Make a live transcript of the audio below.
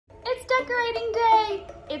decorating day!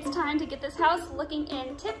 It's time to get this house looking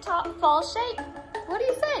in tip-top fall shape. What do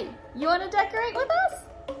you say? You want to decorate with us?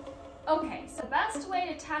 Okay, so the best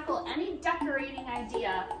way to tackle any decorating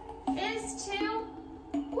idea is to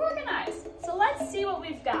organize. So let's see what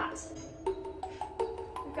we've got.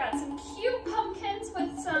 We've got some cute pumpkins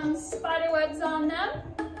with some spider webs on them.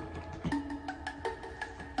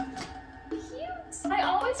 I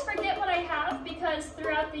always forget what I have because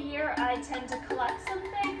throughout the year I tend to collect some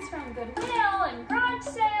things from Goodwill and garage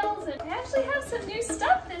sales, and I actually have some new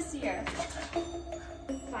stuff this year.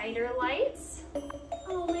 Spider lights.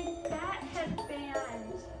 Oh, my bat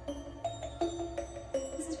headband.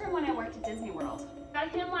 This is from when I worked at Disney World.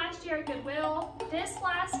 Got him last year at Goodwill. This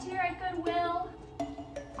last year at Goodwill.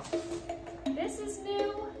 This is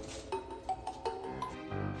new.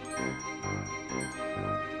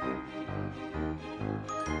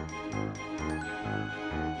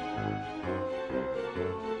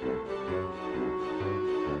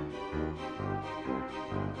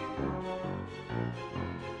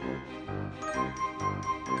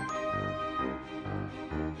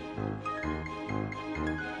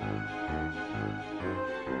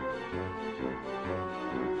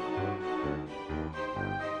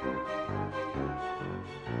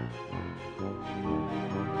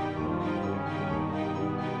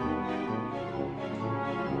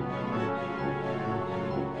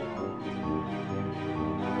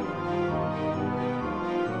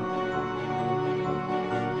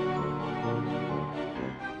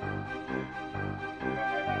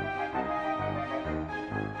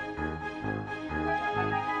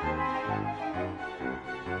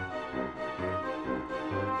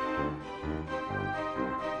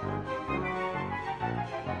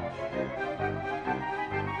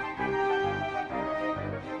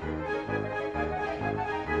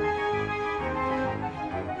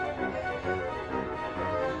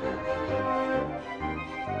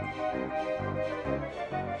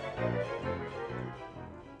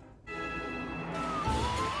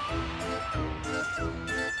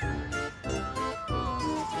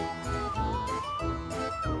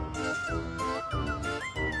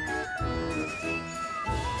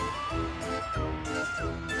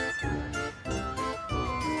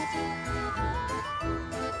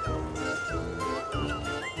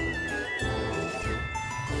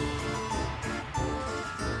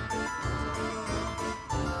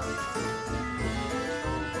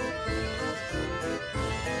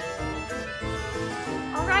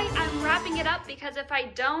 Wrapping it up because if I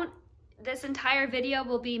don't, this entire video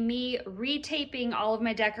will be me retaping all of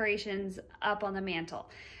my decorations up on the mantle,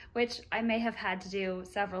 which I may have had to do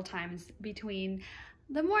several times between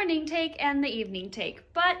the morning take and the evening take.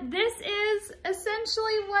 But this is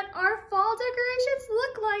essentially what our fall decorations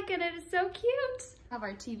look like, and it is so cute. I have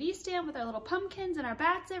our TV stand with our little pumpkins and our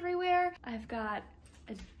bats everywhere. I've got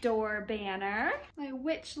a door banner, my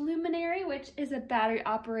witch luminary, which is a battery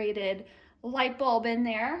operated light bulb in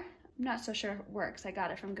there. I'm not so sure it works. I got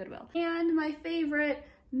it from Goodwill. And my favorite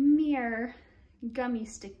mirror gummy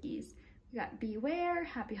stickies. We got Beware,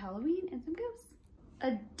 Happy Halloween, and some ghosts.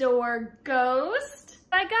 Adore Ghost.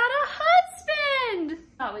 I got a husband.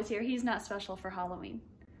 Always here. He's not special for Halloween.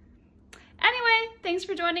 Anyway, thanks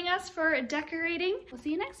for joining us for decorating. We'll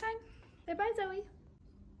see you next time. Bye-bye, Zoe.